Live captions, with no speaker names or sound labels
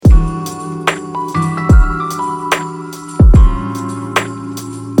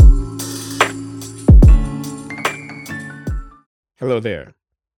Hello there.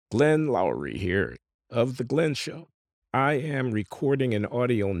 Glenn Lowry here of The Glenn Show. I am recording an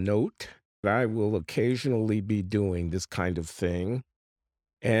audio note. I will occasionally be doing this kind of thing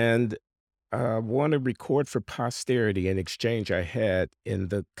and want to record for posterity an exchange I had in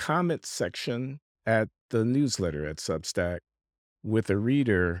the comment section at the newsletter at Substack with a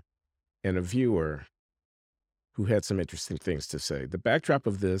reader and a viewer who had some interesting things to say. The backdrop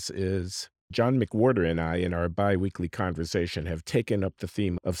of this is John McWhorter and I, in our biweekly conversation, have taken up the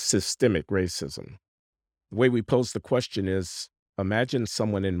theme of systemic racism. The way we pose the question is, imagine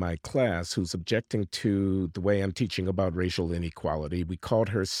someone in my class who's objecting to the way I'm teaching about racial inequality. We called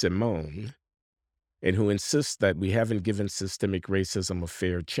her Simone, and who insists that we haven't given systemic racism a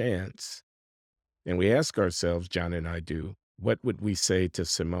fair chance. And we ask ourselves, John and I do, what would we say to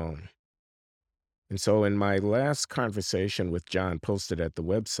Simone? And so in my last conversation with John posted at the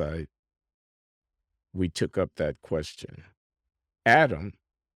website, we took up that question. Adam,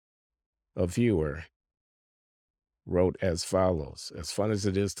 a viewer, wrote as follows: as fun as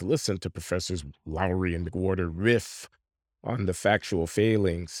it is to listen to Professors Lowry and McWhorter riff on the factual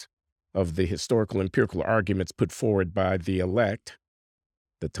failings of the historical empirical arguments put forward by the elect,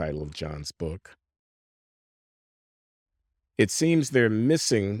 the title of John's book, it seems they're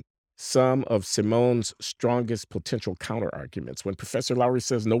missing some of Simone's strongest potential counterarguments. When Professor Lowry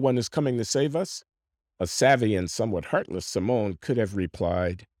says no one is coming to save us, a savvy and somewhat heartless Simone could have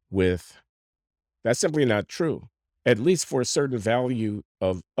replied with, that's simply not true. At least for a certain value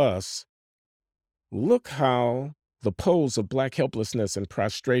of us, look how the pose of Black helplessness and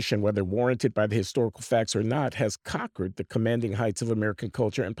prostration, whether warranted by the historical facts or not, has conquered the commanding heights of American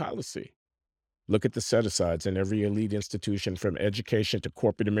culture and policy. Look at the set-asides in every elite institution, from education to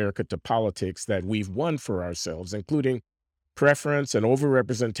corporate America to politics, that we've won for ourselves, including preference and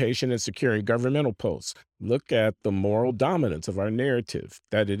overrepresentation in securing governmental posts. Look at the moral dominance of our narrative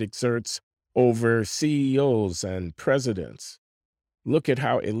that it exerts over CEOs and presidents. Look at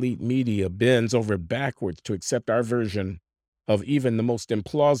how elite media bends over backwards to accept our version of even the most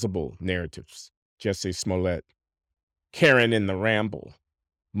implausible narratives. Jesse Smollett, Karen in the Ramble,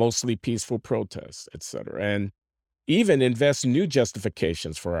 mostly peaceful protests, etc., and even invest new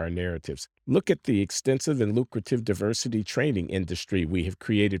justifications for our narratives. Look at the extensive and lucrative diversity training industry we have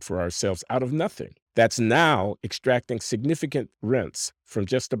created for ourselves out of nothing. That's now extracting significant rents from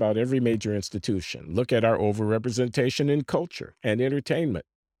just about every major institution. Look at our overrepresentation in culture and entertainment.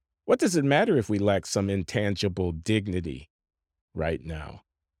 What does it matter if we lack some intangible dignity right now?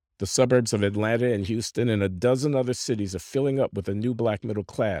 The suburbs of Atlanta and Houston and a dozen other cities are filling up with a new Black middle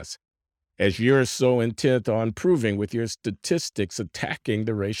class, as you're so intent on proving with your statistics attacking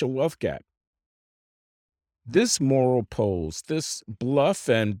the racial wealth gap. This moral pose, this bluff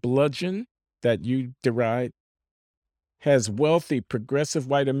and bludgeon that you deride, has wealthy, progressive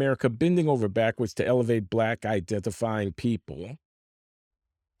white America bending over backwards to elevate Black identifying people,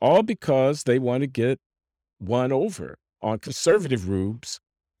 all because they want to get one over on conservative rubes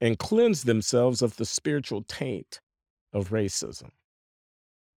and cleanse themselves of the spiritual taint of racism.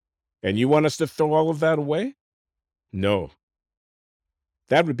 And you want us to throw all of that away? No.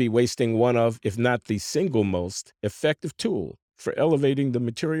 That would be wasting one of, if not the single most effective tool for elevating the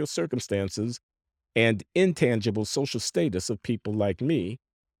material circumstances and intangible social status of people like me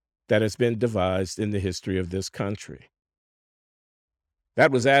that has been devised in the history of this country. That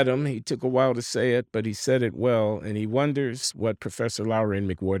was Adam. He took a while to say it, but he said it well, and he wonders what Professor Lowry and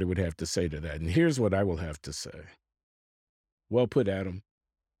McWhorter would have to say to that. And here's what I will have to say. Well put, Adam.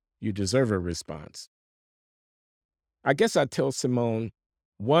 You deserve a response. I guess I'd tell Simone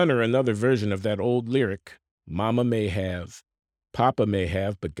one or another version of that old lyric, Mama may have, Papa may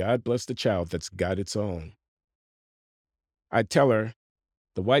have, but God bless the child that's got its own. I'd tell her,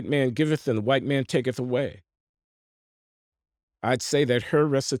 the white man giveth and the white man taketh away. I'd say that her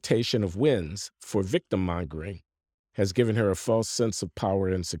recitation of wins for victim mongering has given her a false sense of power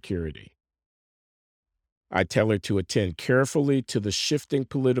and security. I tell her to attend carefully to the shifting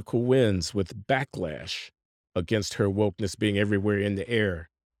political winds with backlash against her wokeness being everywhere in the air,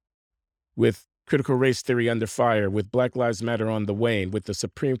 with critical race theory under fire, with Black Lives Matter on the wane, with the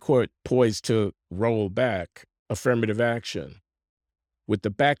Supreme Court poised to roll back affirmative action, with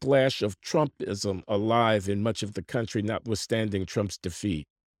the backlash of Trumpism alive in much of the country, notwithstanding Trump's defeat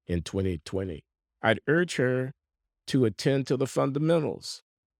in 2020. I'd urge her to attend to the fundamentals,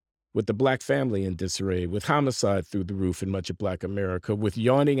 with the Black family in disarray, with homicide through the roof in much of Black America, with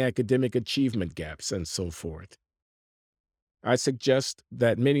yawning academic achievement gaps, and so forth. I suggest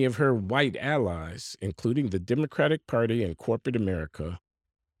that many of her white allies, including the Democratic Party and corporate America,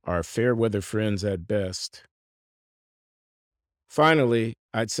 are fair weather friends at best. Finally,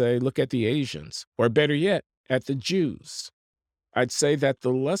 I'd say look at the Asians, or better yet, at the Jews. I'd say that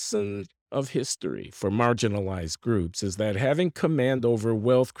the lesson of history for marginalized groups is that having command over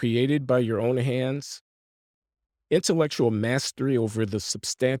wealth created by your own hands, intellectual mastery over the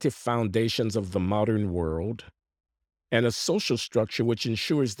substantive foundations of the modern world, and a social structure which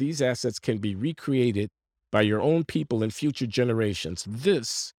ensures these assets can be recreated by your own people in future generations.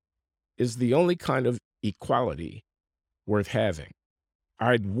 This is the only kind of equality worth having.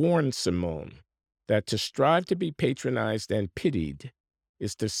 I'd warned Simone that to strive to be patronized and pitied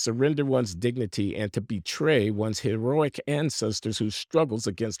is to surrender one's dignity and to betray one's heroic ancestors whose struggles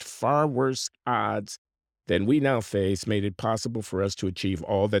against far worse odds than we now face made it possible for us to achieve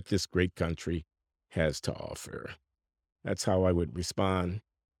all that this great country has to offer. That's how I would respond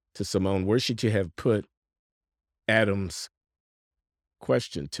to Simone. Were she to have put Adam's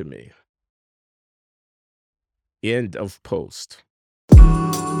question to me. End of post.